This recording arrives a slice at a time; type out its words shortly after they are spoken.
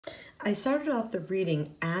I started off the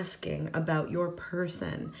reading asking about your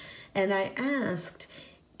person, and I asked,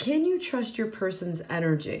 can you trust your person's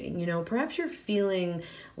energy? You know, perhaps you're feeling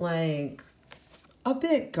like a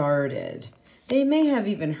bit guarded. They may have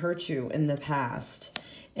even hurt you in the past,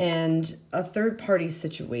 and a third party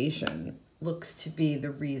situation looks to be the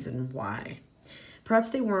reason why.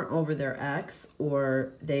 Perhaps they weren't over their ex,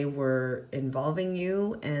 or they were involving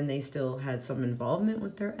you and they still had some involvement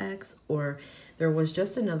with their ex, or there was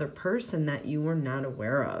just another person that you were not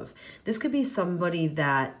aware of. This could be somebody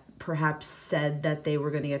that perhaps said that they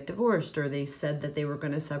were going to get divorced, or they said that they were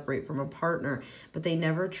going to separate from a partner, but they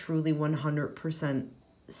never truly 100%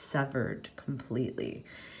 severed completely.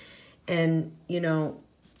 And, you know,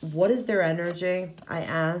 what is their energy? I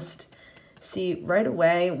asked. See, right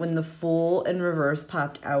away, when the Fool in reverse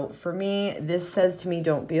popped out for me, this says to me,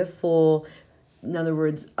 don't be a fool. In other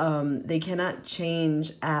words, they cannot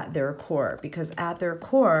change at their core, because at their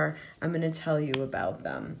core, I'm going to tell you about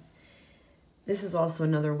them. This is also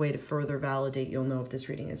another way to further validate you'll know if this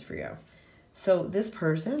reading is for you. So this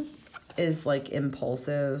person is like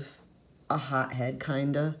impulsive, a hothead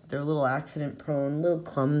kinda. They're a little accident prone, a little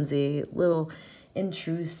clumsy, a little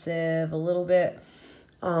intrusive, a little bit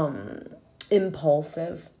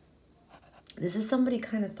impulsive. This is somebody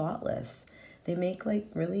kind of thoughtless. They make like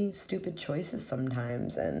really stupid choices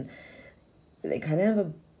sometimes, and they kind of have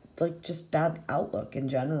a like just bad outlook in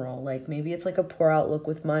general. Like maybe it's like a poor outlook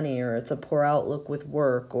with money, or it's a poor outlook with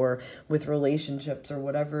work or with relationships or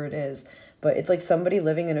whatever it is. But it's like somebody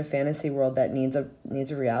living in a fantasy world that needs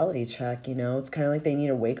a reality check, you know? It's kind of like they need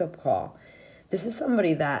a wake-up call. This is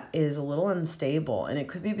somebody that is a little unstable, and it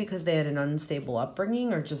could be because they had an unstable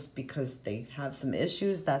upbringing, or just because they have some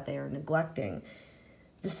issues that they are neglecting.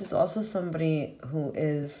 This is also somebody who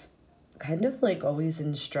is kind of like always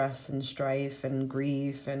in stress and strife and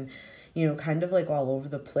grief and, you know, kind of like all over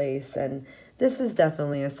the place. And this is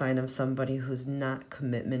definitely a sign of somebody who's not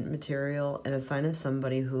commitment material, and a sign of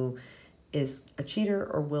somebody who is a cheater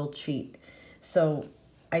or will cheat. So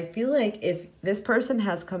I feel like if this person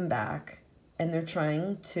has come back and they're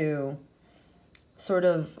trying to sort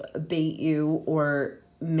of bait you or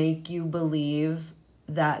make you believe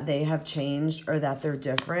that they have changed or that they're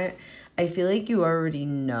different, I feel like you already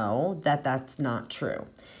know that that's not true.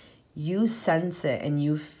 You sense it and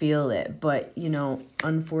you feel it, but, you know,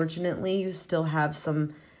 unfortunately, you still have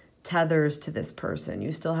some tethers to this person.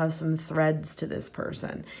 You still have some threads to this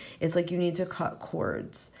person. It's like you need to cut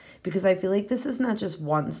cords, because I feel like this is not just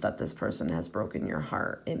once that this person has broken your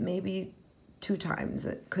heart. It may be 2 times.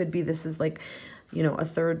 It could be this is like, you know, a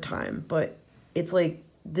 3rd time, but it's like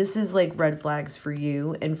this is like red flags for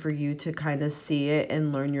you, and for you to kind of see it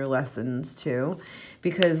and learn your lessons too.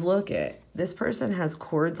 Because look, this person has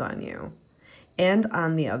cords on you and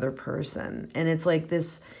on the other person, and it's like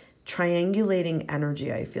this triangulating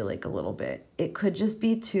energy, I feel like, a little bit. It could just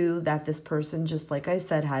be too that this person, just like I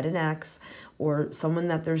said, had an ex, or someone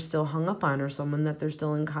that they're still hung up on, or someone that they're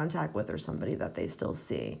still in contact with, or somebody that they still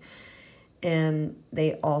see. And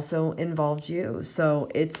they also involved you. So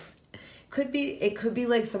it could be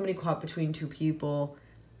like somebody caught between 2 people,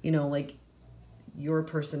 you know, like your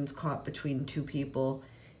person's caught between 2 people,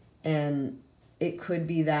 and it could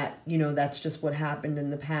be that, you know, that's just what happened in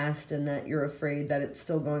the past, and that you're afraid that it's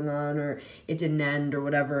still going on, or it didn't end, or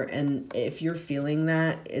whatever. And if you're feeling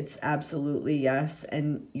that, it's absolutely yes,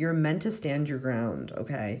 and you're meant to stand your ground,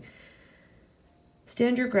 okay?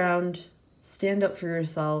 Stand your ground. Stand up for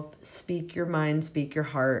yourself, speak your mind, speak your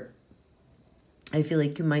heart. I feel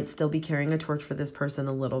like you might still be carrying a torch for this person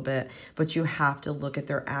a little bit, but you have to look at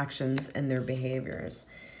their actions and their behaviors.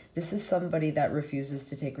 This is somebody that refuses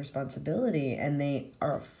to take responsibility, and they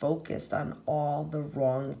are focused on all the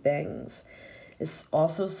wrong things. It's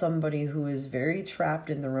also somebody who is very trapped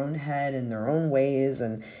in their own head and their own ways,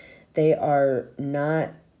 and they are not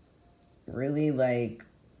really like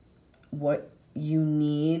what you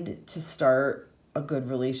need to start a good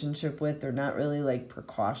relationship with. They're not really like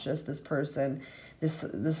precautious, this person. This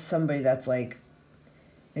is somebody that's like,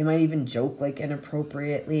 they might even joke like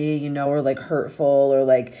inappropriately, you know, or like hurtful, or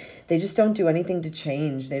like they just don't do anything to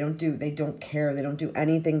change. They don't care. They don't do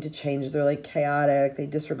anything to change. They're like chaotic. They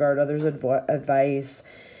disregard others' advice.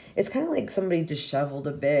 It's kind of like somebody disheveled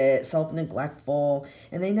a bit, self-neglectful,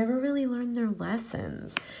 and they never really learn their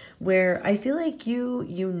lessons. Where I feel like you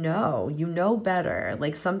know better.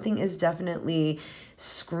 Like something is definitely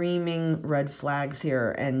screaming red flags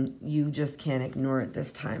here, and you just can't ignore it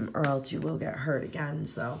this time, or else you will get hurt again.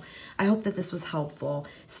 So I hope that this was helpful.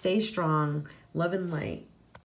 Stay strong, love and light.